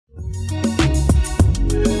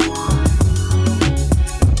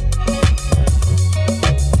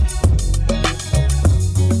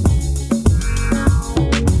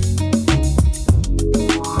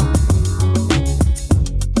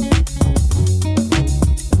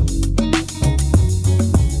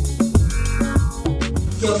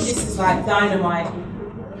like dynamite.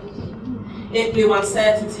 It blew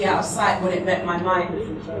uncertainty out of sight when it met my mind.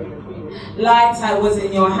 Light, I was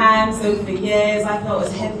in your hands, so for years I felt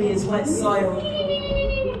as heavy as wet soil.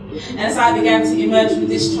 And as I began to emerge from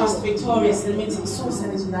distrust, victorious and emitting source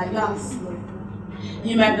energy like lust,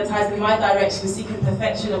 you magnetized in my direction, seeking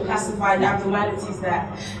perfection of classified abnormalities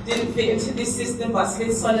that didn't fit into this system but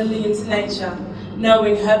slid solemnly into nature,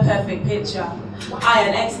 knowing her perfect picture. I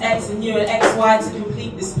an XX and you an XY to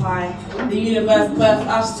complete this pie. The universe birthed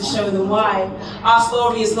us to show them why. Our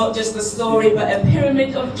story is not just a story but a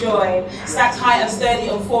pyramid of joy, stacked high and sturdy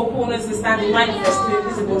on four corners and standing manifest to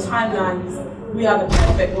invisible timelines. We are the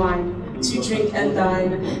perfect wine to drink and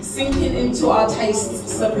dine, sinking into our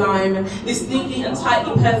tastes sublime. This neatly and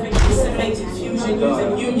tightly perfectly assimilated fusion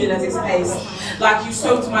using union as its pace. Like you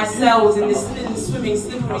soaked my cells in this thin, swimming,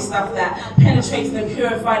 slippery stuff that penetrated and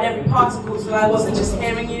purified every particle till I wasn't just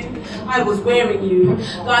hearing you, I was wearing you.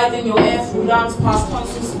 Guiding your airful lungs past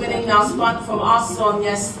constant spinning, now spun from our song,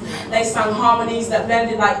 yes. They sang harmonies that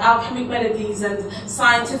blended like alchemic melodies and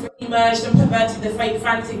scientifically merged and perverted the fake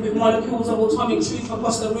frantic with molecules of atomic truth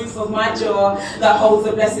across the roof of my jaw that holds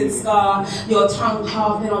the blessed scar, your tongue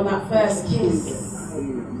carved in on that first kiss.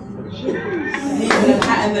 Leaving a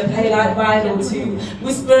pattern that play like vinyl to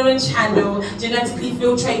whisper and channel, genetically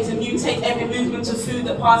filtrate and mutate every movement of food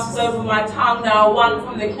that passes over my tongue, now one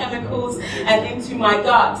from the chemicals and into my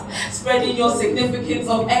gut, spreading your significance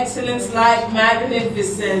of excellence like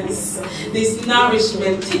magnificence. This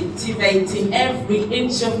nourishment titivating every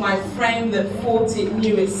inch of my frame that thought it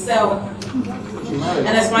knew itself. And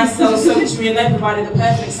as my cells soaked you in, they provided the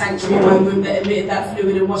perfect sanctuary in my womb that emitted that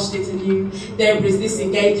fluid and washed it anew. Debris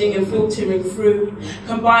disengaging and filtering through,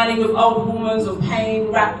 combining with old hormones of pain,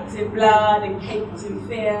 wrapped in blood and caked in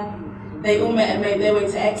fear. They all met and made their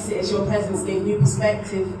way to exit as your presence gave new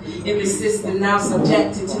perspective in this system now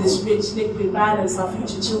subjected to this rich liquid balance. Our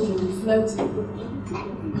future children will be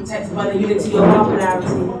floating, protected by the unity of our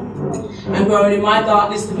polarity. And growing in my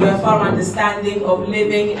darkness to birth our understanding of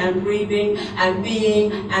living and breathing and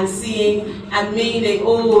being and seeing and meaning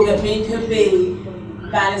all that me could be,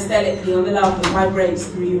 balanced delicately on the love that vibrates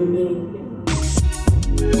through you and me.